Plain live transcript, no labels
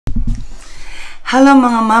Hello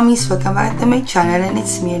mga mommies! Welcome back to my channel and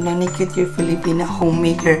it's me, Nanay, your Filipina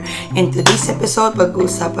homemaker. In today's episode,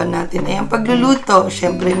 pag-uusapan natin ay ang pagluluto.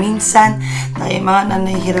 Siyempre, minsan, tayo mga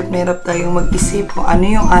nanay, hirap na hirap tayong mag-isip kung ano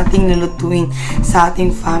yung ating lulutuin sa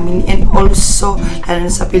ating family. And also, lalo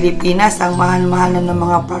na sa Pilipinas, ang mahal-mahalan ng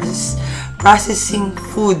mga processing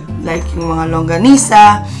food like yung mga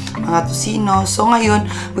longganisa, mga tusino. So ngayon,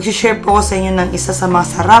 mag-share po ko sa inyo ng isa sa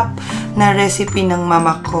masarap na recipe ng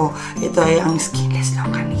mama ko. Ito ay ang Skinless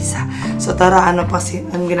Longgasnisa. So tara, ano pa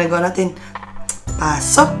ang ginagawa natin?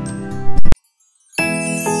 Pasok!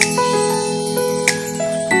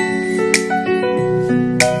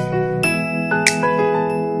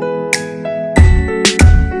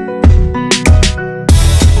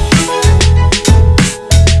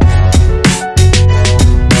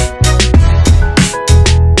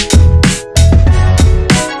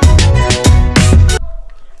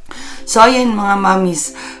 So, ayan mga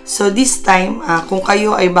mommies. So, this time, kung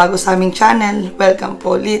kayo ay bago sa aming channel, welcome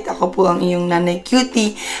po ulit. Ako po ang inyong nanay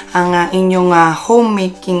cutie, ang inyong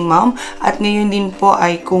homemaking mom. At ngayon din po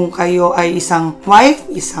ay kung kayo ay isang wife,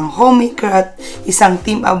 isang homemaker, at isang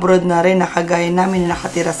team abroad na rin, nakagaya namin na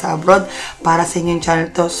nakatira sa abroad para sa inyong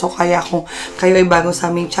channel to. So, kaya kung kayo ay bago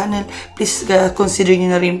sa aming channel, please consider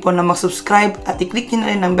nyo na rin po na mag-subscribe at i-click nyo na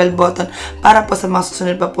rin ang bell button para po sa mga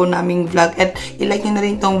susunod pa po naming vlog. At i-like nyo na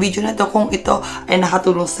rin itong video na to kung ito ay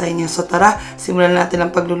nakatulong sa inyo. So tara, simulan natin ang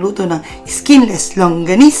pagluluto ng Skinless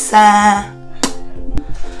Longgasnisa.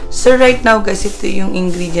 So right now guys, ito yung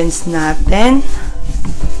ingredients natin.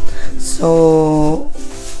 So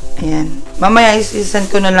ayan. Mamaya isisend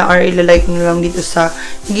ko na lang or ilalike ko na lang dito sa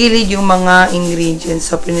gilid yung mga ingredients.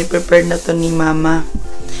 So prepare na to ni mama.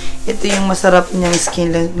 Ito yung masarap niyang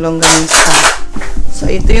Skinless Longgasnisa. So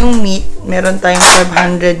ito yung meat. Meron tayong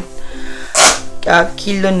 500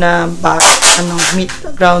 kilo na meat,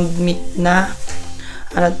 ground meat na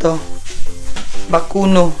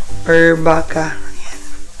bakuno or baka.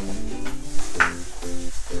 Ayan.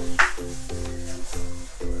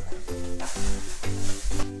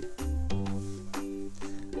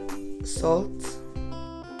 Salt,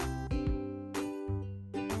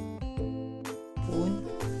 spoon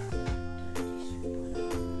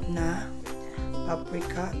na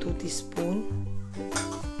paprika, 2 teaspoon.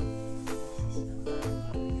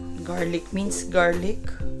 Garlic, minced garlic.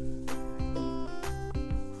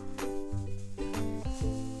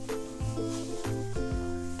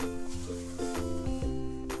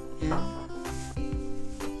 Yan.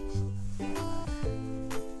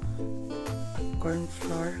 Corn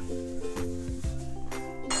flour.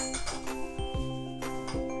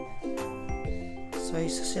 Soy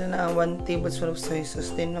sauce na 1 tablespoon of soy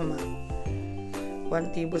sauce din naman.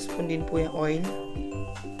 1 tablespoon din po yung oil.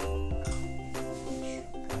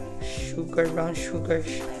 Sugar, brown sugar,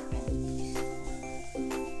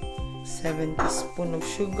 7 teaspoon of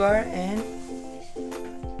sugar and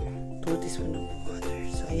 2 teaspoon of water.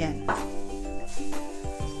 So ayan,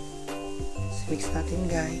 so mix natin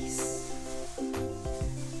guys.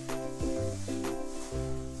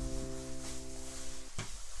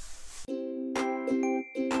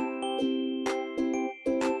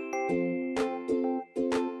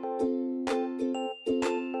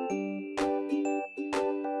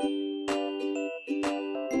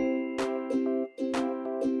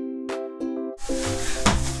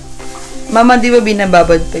 Mama, di ba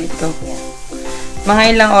binababad pa ito?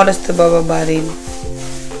 Mga ilang oras ito bababa rin?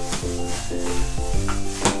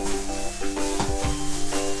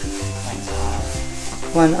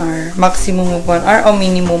 1 hour. Maximum of 1 hour o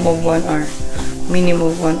minimum of 1 hour?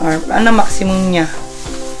 Minimum of 1 hour. Ano maximum niya?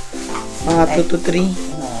 Mga 2 to 3?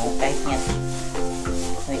 No, kahit yan.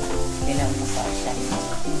 Kailangan mapasan.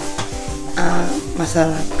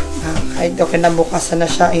 Masarap. Kahit ito kinabukasan na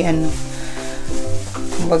siya,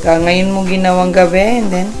 kumbaga, ngayon mo ginawang gabi and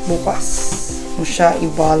then bukas mo siya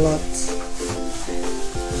ibalot.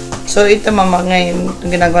 So, ito mama, ngayon,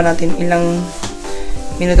 itong ginagawa natin, ilang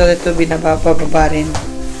minuto ito binababa rin.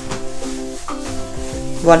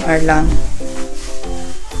 1 hour lang.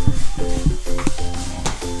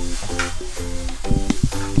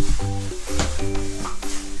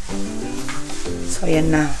 So,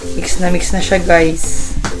 ayan na. Mix na siya,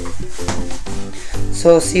 guys.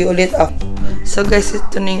 So, see you ulit after. So guys,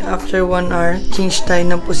 ito na yung after 1 hour, change tayo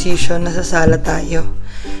ng position, nasa sala tayo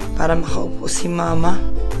para makaupo si mama.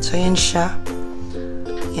 So yan siya.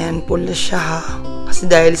 Yan, pula siya ha. Kasi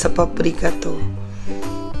dahil sa paprika to.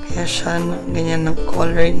 Kaya siya, ganyan ng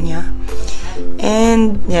color niya.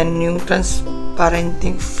 And yan, yung transparent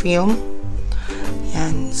film.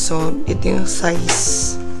 Yan. So, ito yung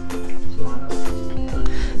size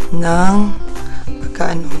ng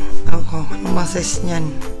pagka anong size niyan.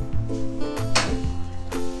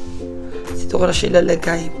 Dito ko na siya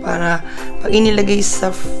ilalagay para pag inilagay sa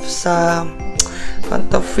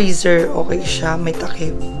freezer, okay siya, may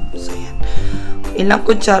takip. So, yan. Ilang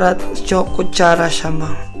kutsara siya,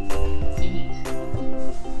 ma?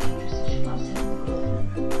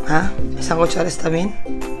 Ha? Isang kutsara stamin?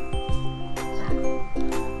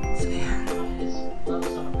 So, yan.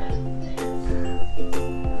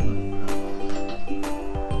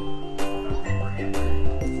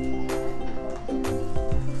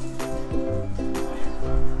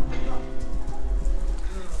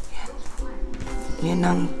 Yan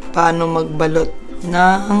ang paano magbalot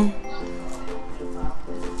ng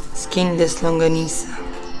skinless longganisa.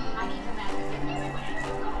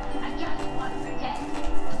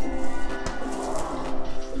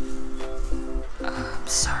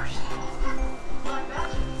 Sorry.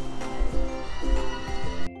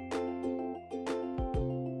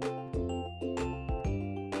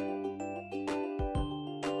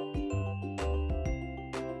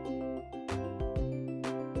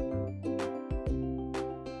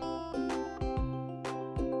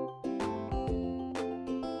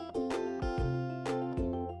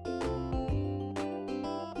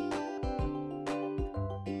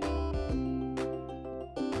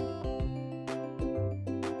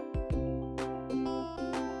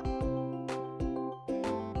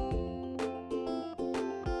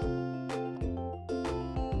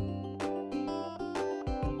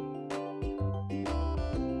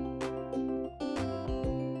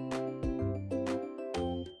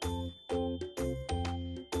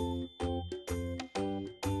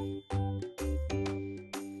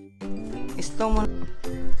 Slow mo.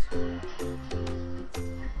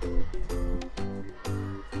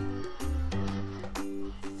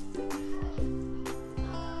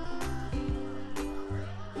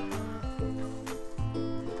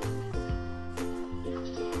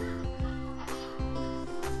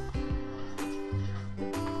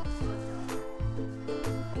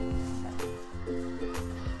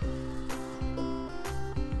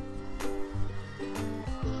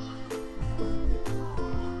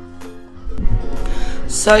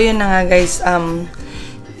 So, yun na nga guys,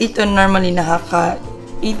 ito normally nakaka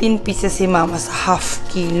 18 pieces si mama sa half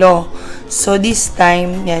kilo. So, this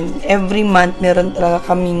time, yan, every month meron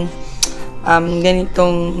talaga kaming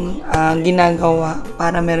ganitong ginagawa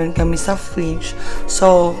para meron kami sa fridge.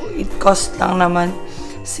 So, it cost lang naman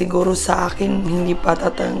siguro sa akin, hindi pa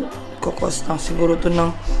cost lang siguro to ng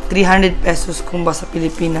 300 pesos kung ba sa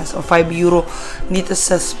Pilipinas o 5 euro dito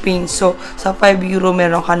sa Spain. So, sa 5 euro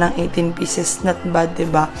meron ka ng 18 pieces. Not bad,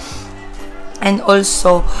 diba? And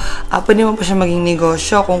also, pwede mo pa siya maging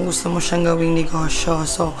negosyo kung gusto mo siyang gawing negosyo.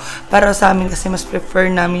 So, para sa amin kasi mas prefer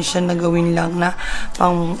namin siya na gawin lang na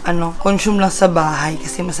pang, consume lang sa bahay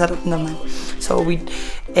kasi masarap naman. So, with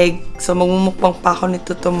egg. So, magmumukbang pa ako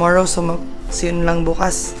nito tomorrow. So, yun lang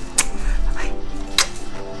bukas.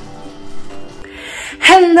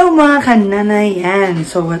 Hello mga kananay, yan.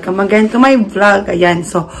 So, welcome again to my vlog. Ayan,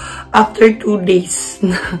 so, after 2 days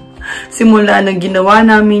na simula na ginawa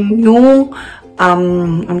namin yung,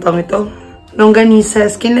 ang tawag ito?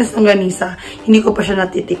 Longganisa, skinless longganisa. Hindi ko pa siya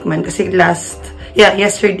natitikman kasi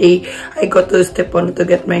yesterday, I got to step on to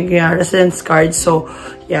get my residence card. So,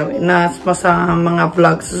 yeah, sa mga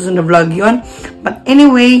vlogs, susunod na vlog yun. But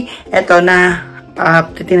anyway, eto na,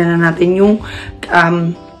 titignan na natin yung,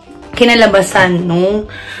 kinalabasan nung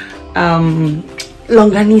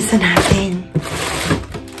longganisa natin.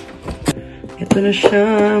 Ito na siya.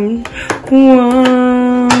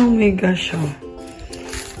 Wow! Oh my gosh. Oh.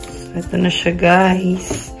 Ito na siya,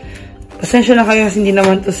 guys. Pasensya na kayo kasi hindi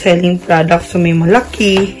naman to selling product. So, may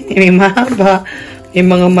malaki, may mahaba, may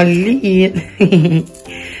mga maliliit.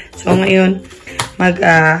 So, ngayon,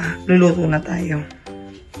 luluto na tayo.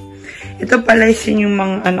 Ito pala yung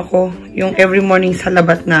mga yung every morning sa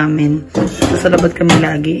labat namin. So, sa labat kami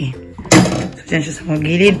lagi eh. So, dyan siya sa mga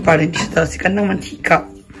gilid para hindi siya talasikan ng mantika.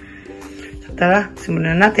 So, tara,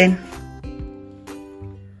 simulan na natin.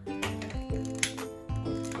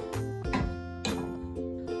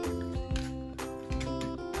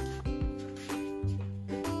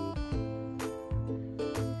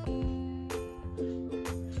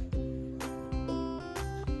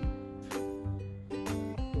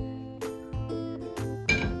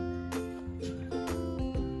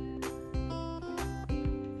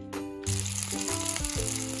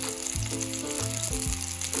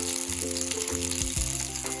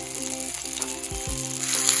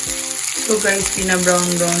 So guys, pinabrown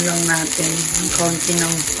lang natin ng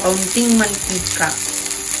kaunting mantika.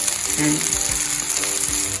 Ayan.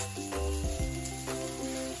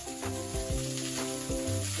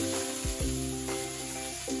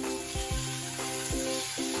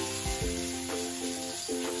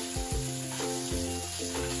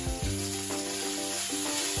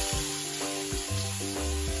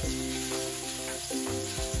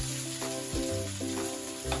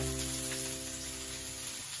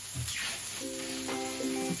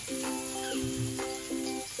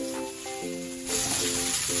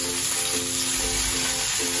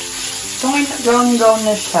 brown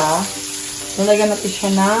na siya, nalagyan natin siya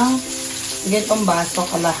ng ganitong baso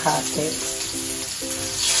kalahati.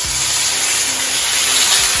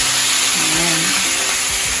 Ayan.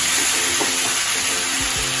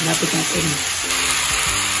 Lapit natin.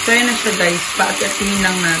 Try na siya guys. Paati-atingin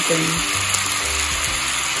lang natin.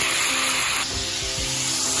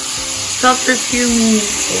 So, after few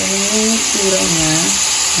minutes, sura niya.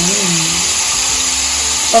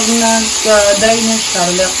 Pag nag-dry na siya,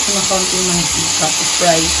 relax na konti ng sika.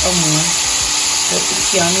 Fry pa mo. So,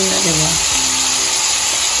 it's yummy na, diba?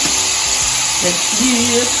 Let's do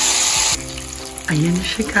it! Ayan na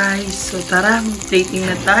siya, guys. So, tara, plating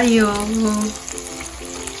na tayo.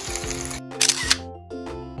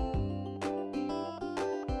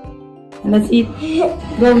 Let's eat.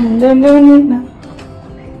 Go na.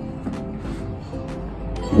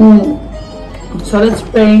 So, let's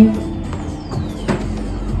pray.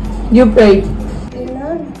 You pray.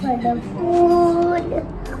 Lord, for the food,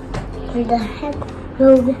 for the health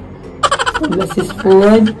food. Bless His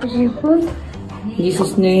food. In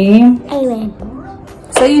Jesus' name. Amen.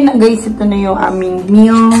 So, yun na guys. Ito na yung aming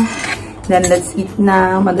meal. Then, let's eat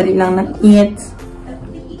na. Madali lang na-eat.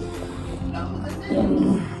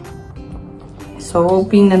 Yan. So,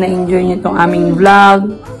 hoping na na-enjoy nyo itong aming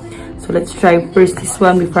vlog. So, let's try first this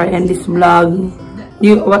one before I end this vlog.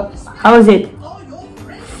 How was it?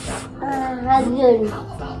 Good.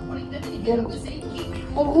 Good. I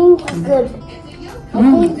think it's good. I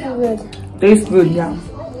think it's good. Tastes good, yeah.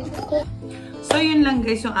 So, yun lang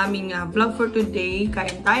guys yung aming vlog for today.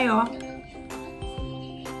 Kain tayo.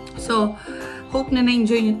 So, hope na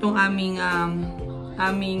na-enjoy nyo itong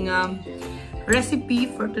aming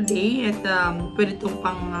recipe for today. At pwede itong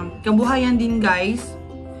pang kabuhayan din guys.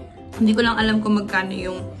 Hindi ko lang alam kung magkano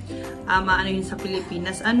yung ano yun sa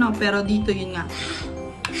Pilipinas. Pero dito yun nga.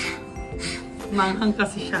 Manghang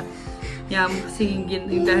kasi siya. Yan, kasi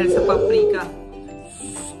dahil sa paprika.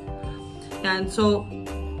 Yan, so,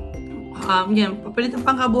 yan, papalit ang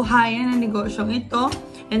pangkabuhayan ng negosyong ito.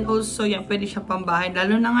 And also, yan, pwede siya pambahay.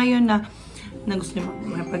 Lalo na ngayon na gusto niyo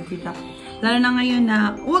makapagkita. Lalo na ngayon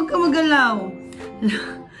na, huwag ka magalaw.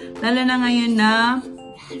 Lalo na ngayon na,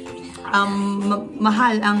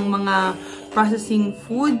 mahal ang mga processing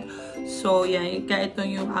food. So, yan. Kaya ito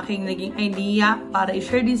yung aking naging idea para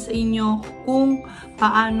i-share din sa inyo kung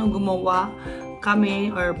paano gumawa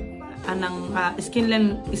kami or ng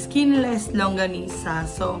skinless longganisa.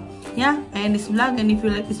 So, yeah. Ayan this vlog. And if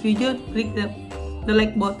you like this video, click the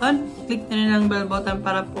like button. Click na ng bell button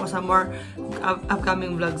para po sa more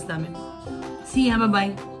upcoming vlogs namin. See ya.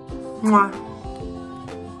 Bye-bye. Mwah.